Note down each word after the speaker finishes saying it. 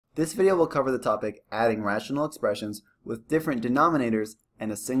This video will cover the topic adding rational expressions with different denominators and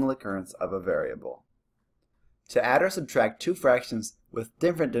a single occurrence of a variable. To add or subtract two fractions with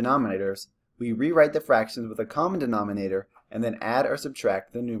different denominators, we rewrite the fractions with a common denominator and then add or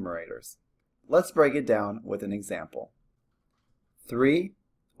subtract the numerators. Let's break it down with an example. 3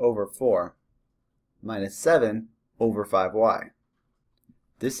 over 4 minus 7 over 5y.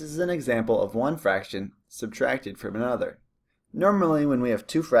 This is an example of one fraction subtracted from another. Normally, when we have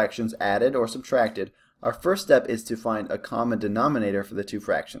two fractions added or subtracted, our first step is to find a common denominator for the two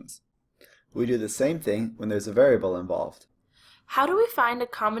fractions. We do the same thing when there's a variable involved. How do we find a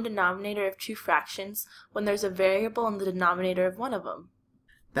common denominator of two fractions when there's a variable in the denominator of one of them?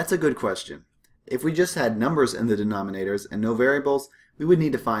 That's a good question. If we just had numbers in the denominators and no variables, we would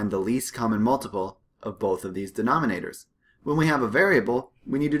need to find the least common multiple of both of these denominators. When we have a variable,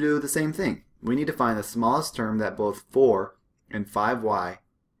 we need to do the same thing. We need to find the smallest term that both 4 and 5y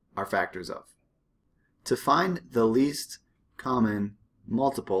are factors of. To find the least common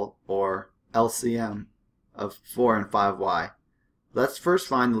multiple, or LCM, of 4 and 5y, let's first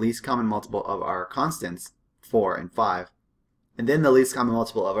find the least common multiple of our constants, 4 and 5, and then the least common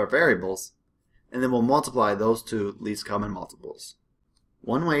multiple of our variables, and then we'll multiply those two least common multiples.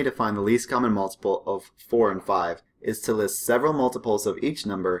 One way to find the least common multiple of 4 and 5 is to list several multiples of each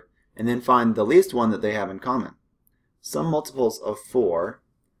number and then find the least one that they have in common. Some multiples of 4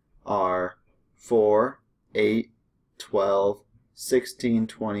 are 4, 8, 12, 16,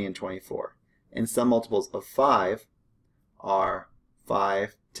 20, and 24. And some multiples of 5 are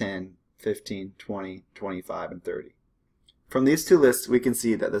 5, 10, 15, 20, 25, and 30. From these two lists, we can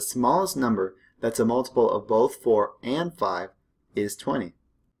see that the smallest number that's a multiple of both 4 and 5 is 20.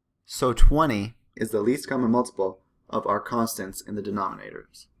 So 20 is the least common multiple of our constants in the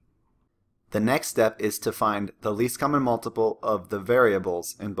denominators. The next step is to find the least common multiple of the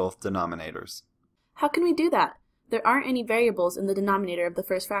variables in both denominators. How can we do that? There aren't any variables in the denominator of the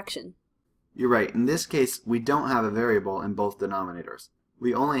first fraction. You're right. In this case, we don't have a variable in both denominators.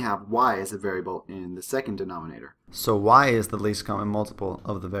 We only have y as a variable in the second denominator. So y is the least common multiple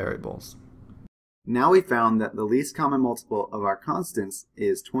of the variables. Now we found that the least common multiple of our constants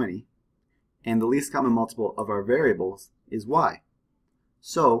is 20, and the least common multiple of our variables is y.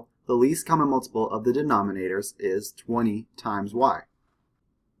 So the least common multiple of the denominators is 20 times y,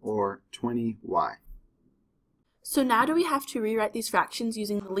 or 20y. So now do we have to rewrite these fractions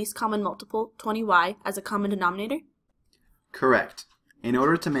using the least common multiple, 20y, as a common denominator? Correct. In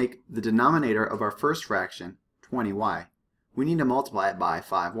order to make the denominator of our first fraction, 20y, we need to multiply it by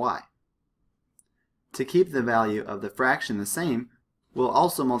 5y. To keep the value of the fraction the same, we'll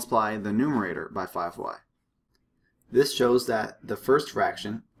also multiply the numerator by 5y. This shows that the first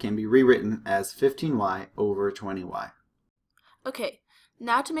fraction can be rewritten as 15y over 20y. Okay,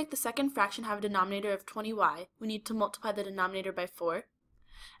 now to make the second fraction have a denominator of 20y, we need to multiply the denominator by 4.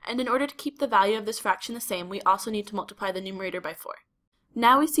 And in order to keep the value of this fraction the same, we also need to multiply the numerator by 4.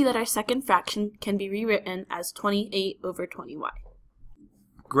 Now we see that our second fraction can be rewritten as 28 over 20y.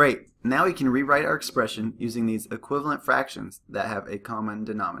 Great! Now we can rewrite our expression using these equivalent fractions that have a common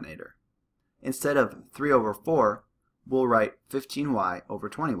denominator. Instead of 3 over 4, we'll write 15y over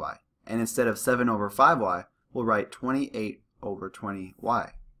 20y. And instead of 7 over 5y, we'll write 28 over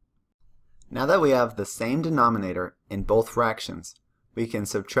 20y. Now that we have the same denominator in both fractions, we can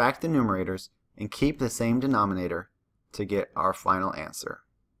subtract the numerators and keep the same denominator to get our final answer.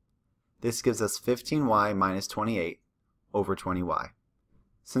 This gives us 15y minus 28 over 20y.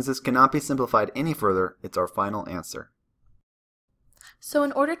 Since this cannot be simplified any further, it's our final answer. So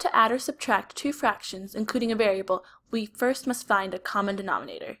in order to add or subtract two fractions, including a variable, we first must find a common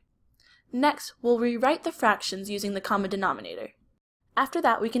denominator. Next, we'll rewrite the fractions using the common denominator. After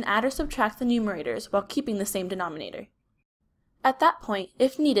that, we can add or subtract the numerators while keeping the same denominator. At that point,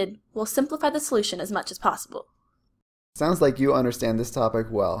 if needed, we'll simplify the solution as much as possible. Sounds like you understand this topic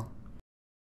well.